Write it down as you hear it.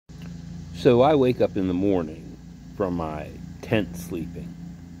So I wake up in the morning from my tent sleeping,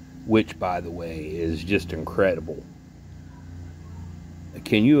 which, by the way, is just incredible.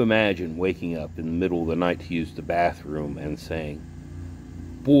 Can you imagine waking up in the middle of the night to use the bathroom and saying,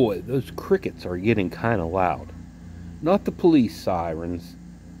 boy, those crickets are getting kind of loud. Not the police sirens,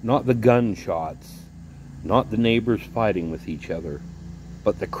 not the gunshots, not the neighbors fighting with each other,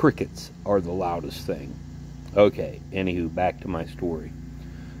 but the crickets are the loudest thing. Okay, anywho, back to my story.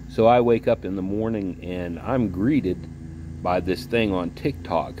 So I wake up in the morning and I'm greeted by this thing on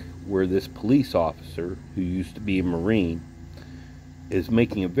TikTok where this police officer, who used to be a Marine, is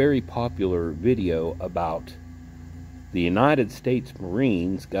making a very popular video about the United States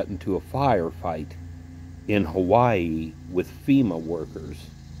Marines got into a firefight in Hawaii with FEMA workers.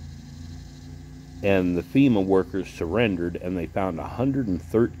 And the FEMA workers surrendered, and they found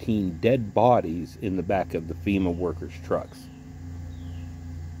 113 dead bodies in the back of the FEMA workers' trucks.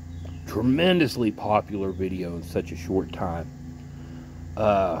 Tremendously popular video in such a short time.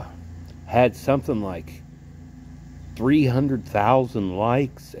 Had something like 300,000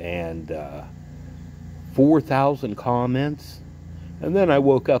 likes and 4,000 comments. And then I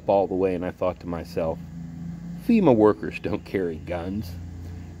woke up all the way and I thought to myself, FEMA workers don't carry guns,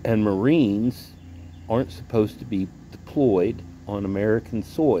 and Marines aren't supposed to be deployed on American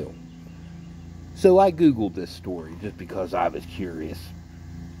soil. So I Googled this story just because I was curious.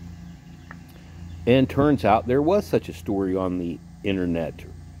 And turns out there was such a story on the internet,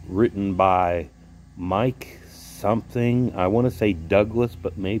 written by Mike something. I want to say Douglas,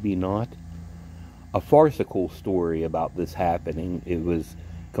 but maybe not. A farcical story about this happening. It was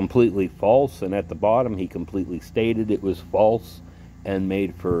completely false, and at the bottom he completely stated it was false and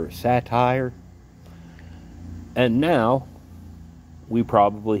made for satire. And now we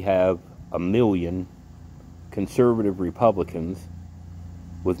probably have 1 million conservative Republicans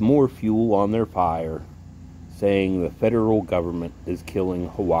with more fuel on their fire saying the federal government is killing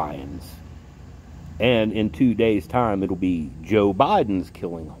Hawaiians. And in 2 days' time, it'll be Joe Biden's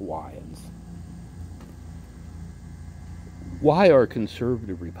killing Hawaiians. Why are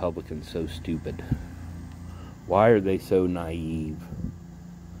conservative Republicans so stupid? Why are they so naive?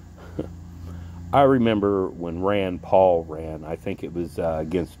 I remember when Rand Paul ran, I think it was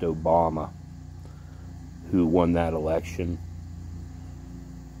against Obama, who won that election.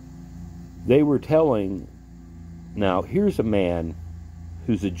 They were telling, now here's a man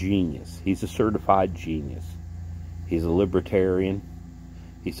who's a genius. He's a certified genius. He's a libertarian.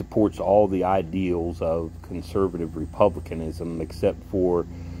 He supports all the ideals of conservative republicanism except for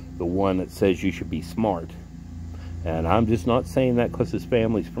the one that says you should be smart. And I'm just not saying that because his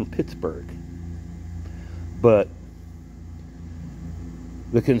family's from Pittsburgh. But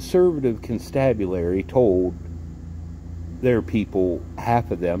the conservative constabulary told their people, half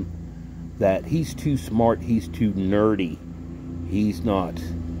of them, that he's too smart, he's too nerdy, he's not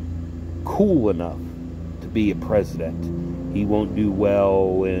cool enough to be a president. He won't do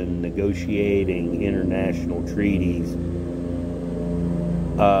well in negotiating international treaties.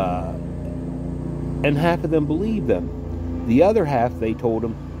 And half of them believed them. The other half, they told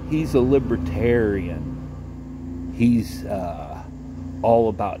him, he's a libertarian. He's all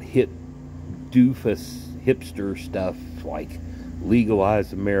about hipster stuff like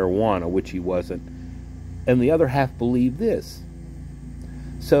legalizing marijuana, which he wasn't. And the other half believed this.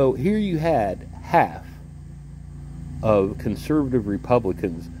 So here you had half of conservative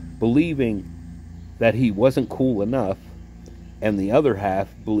Republicans believing that he wasn't cool enough, and the other half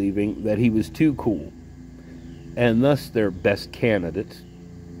believing that he was too cool. And thus their best candidate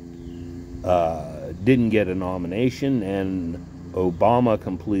didn't get a nomination, and Obama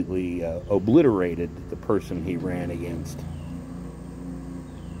completely obliterated the person he ran against.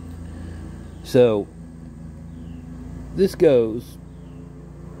 So this goes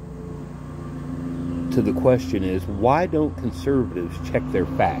to the question is, why don't conservatives check their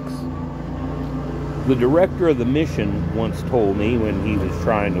facts? The director of the mission once told me when he was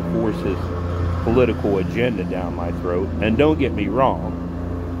trying to force his political agenda down my throat, and don't get me wrong,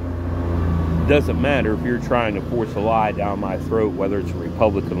 it doesn't matter if you're trying to force a lie down my throat, whether it's a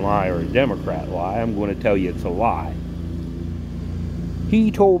Republican lie or a Democrat lie, I'm going to tell you it's a lie.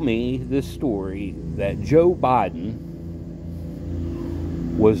 He told me this story that Joe Biden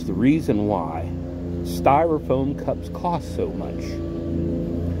was the reason why styrofoam cups cost so much.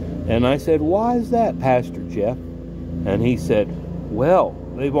 And I said, why is that, Pastor Jeff? And he said, well,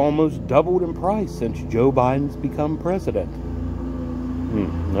 they've almost doubled in price since Joe Biden's become president.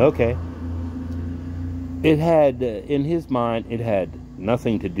 Okay. It had, in his mind, it had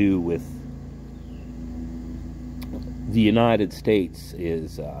nothing to do with the United States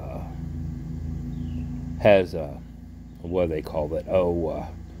is has what do they call it?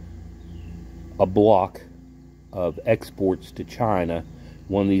 A block of exports to China.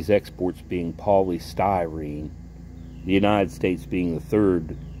 One of these exports being polystyrene. The United States being the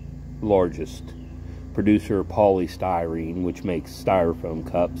third largest producer of polystyrene, which makes styrofoam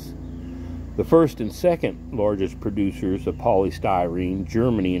cups. The first and second largest producers of polystyrene,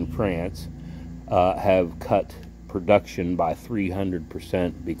 Germany and France, have cut production by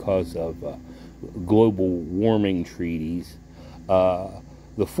 300% because of global warming treaties.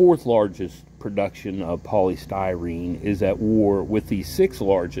 The fourth largest production of polystyrene is at war with the sixth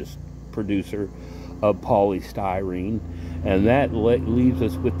largest producer of polystyrene, and that leaves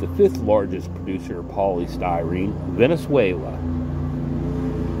us with the fifth largest producer of polystyrene, Venezuela,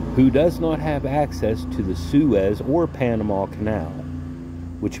 who does not have access to the Suez or Panama Canal,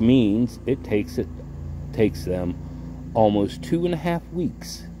 which means it takes them almost 2.5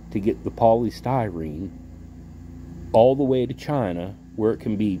 weeks to get the polystyrene all the way to China, where it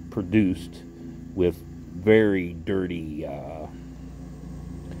can be produced with very dirty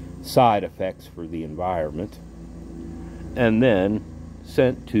side effects for the environment, and then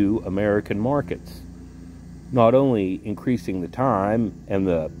sent to American markets, not only increasing the time and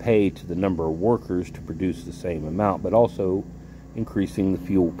the pay to the number of workers to produce the same amount, but also increasing the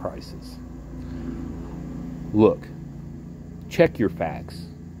fuel prices. Look, check your facts.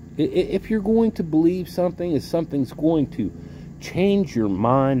 If you're going to believe something, if something's going to change your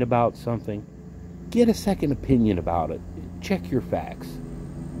mind about something, get a second opinion about it. Check your facts.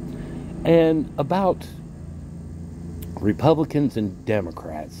 And about Republicans and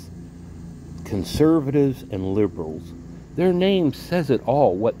Democrats, conservatives and liberals, their name says it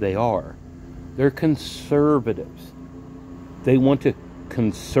all what they are. They're conservatives. They want to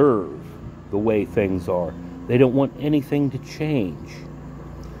conserve the way things are. They don't want anything to change.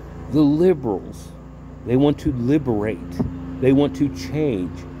 The liberals, they want to liberate. They want to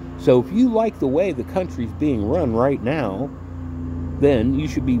change. So if you like the way the country's being run right now, then you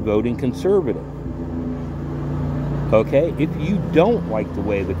should be voting conservative. Okay? If you don't like the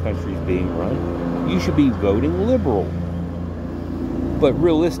way the country's being run, you should be voting liberal. But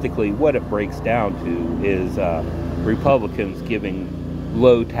realistically, what it breaks down to is Republicans giving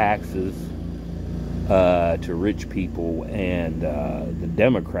low taxes to rich people, and the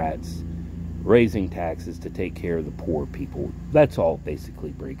Democrats raising taxes to take care of the poor people. That's all it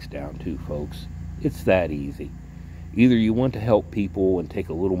basically breaks down to, folks. It's that easy. Either you want to help people and take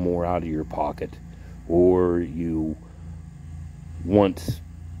a little more out of your pocket, or you want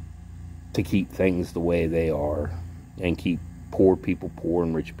to keep things the way they are and keep poor people poor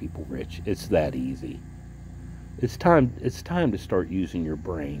and rich people rich. It's that easy. It's time to start using your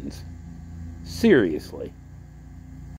brains. Seriously.